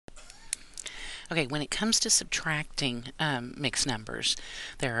Okay, when it comes to subtracting mixed numbers,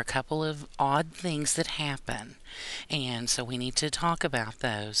 there are a couple of odd things that happen, and so we need to talk about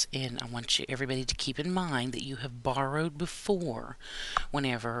those. And I want everybody to keep in mind that you have borrowed before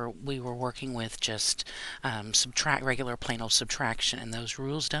whenever we were working with just regular plain old subtraction, and those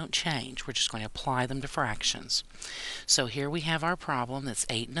rules don't change. We're just going to apply them to fractions. So here we have our problem that's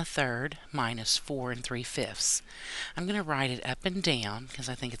 8 1/3 minus 4 3/5. I'm going to write it up and down because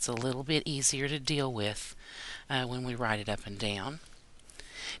I think it's a little bit easier to deal with when we write it up and down.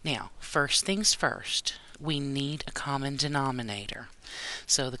 Now, first things first, we need a common denominator.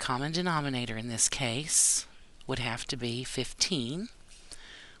 So the common denominator in this case would have to be 15.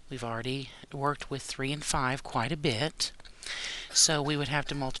 We've already worked with 3 and 5 quite a bit. So we would have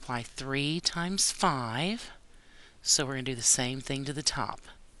to multiply 3 times 5. So we're going to do the same thing to the top.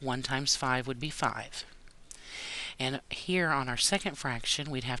 1 times 5 would be 5. And here on our second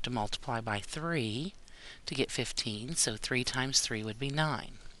fraction, we'd have to multiply by 3 to get 15. So 3 times 3 would be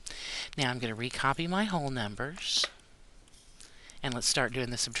 9. Now I'm going to recopy my whole numbers, and let's start doing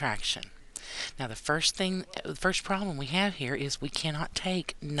the subtraction. Now the first problem we have here is we cannot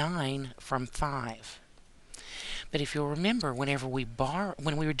take 9 from 5. But if you'll remember, when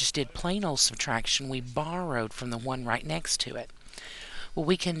we just did plain old subtraction, we borrowed from the one right next to it. Well,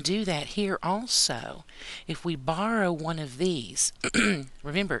 we can do that here also. If we borrow one of these,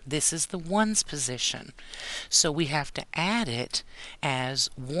 remember, this is the ones position, so we have to add it as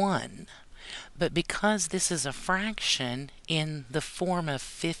 1. But because this is a fraction in the form of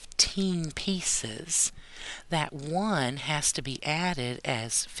 15 pieces, that 1 has to be added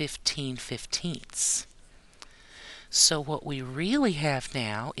as 15/15. So what we really have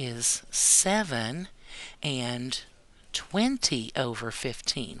now is 7 and 20 over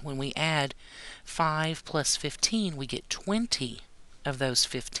 15. When we add 5 plus 15, we get 20 of those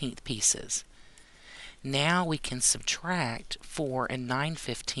 15th pieces. Now we can subtract 4 and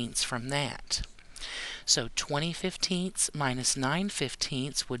 9/15 from that. So 20/15 minus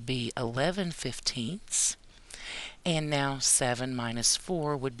 9/15 would be 11/15. And now 7 minus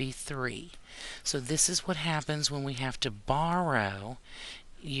 4 would be 3. So this is what happens when we have to borrow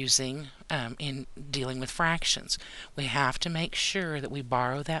using in dealing with fractions. We have to make sure that we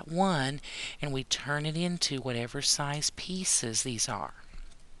borrow that 1 and we turn it into whatever size pieces these are.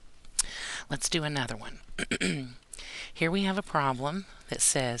 Let's do another one. Here we have a problem that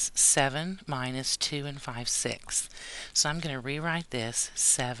says 7 minus 2 and 5/6. So I'm going to rewrite this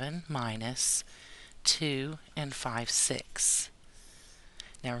 7 minus 2 and 5/6.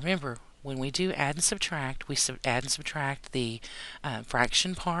 Now remember, when we do add and subtract, we add and subtract the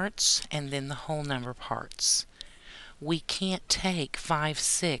fraction parts and then the whole number parts. We can't take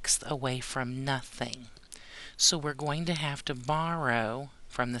 5/6 away from nothing. So we're going to have to borrow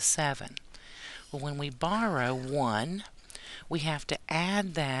from the 7. Well, when we borrow 1, we have to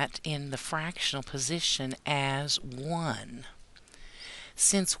add that in the fractional position as 1.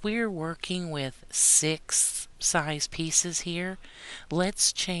 Since we're working with 6 size pieces here,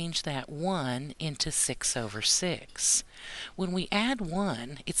 let's change that 1 into 6 over 6. When we add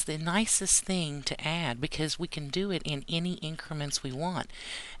 1, it's the nicest thing to add because we can do it in any increments we want,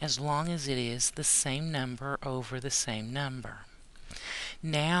 as long as it is the same number over the same number.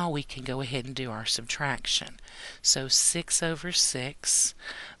 Now we can go ahead and do our subtraction. So 6 over 6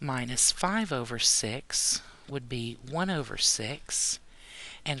 minus 5 over 6 would be 1 over 6.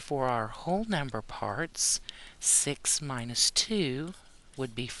 And for our whole number parts, 6 minus 2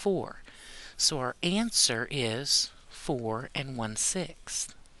 would be 4. So our answer is 4 1/6.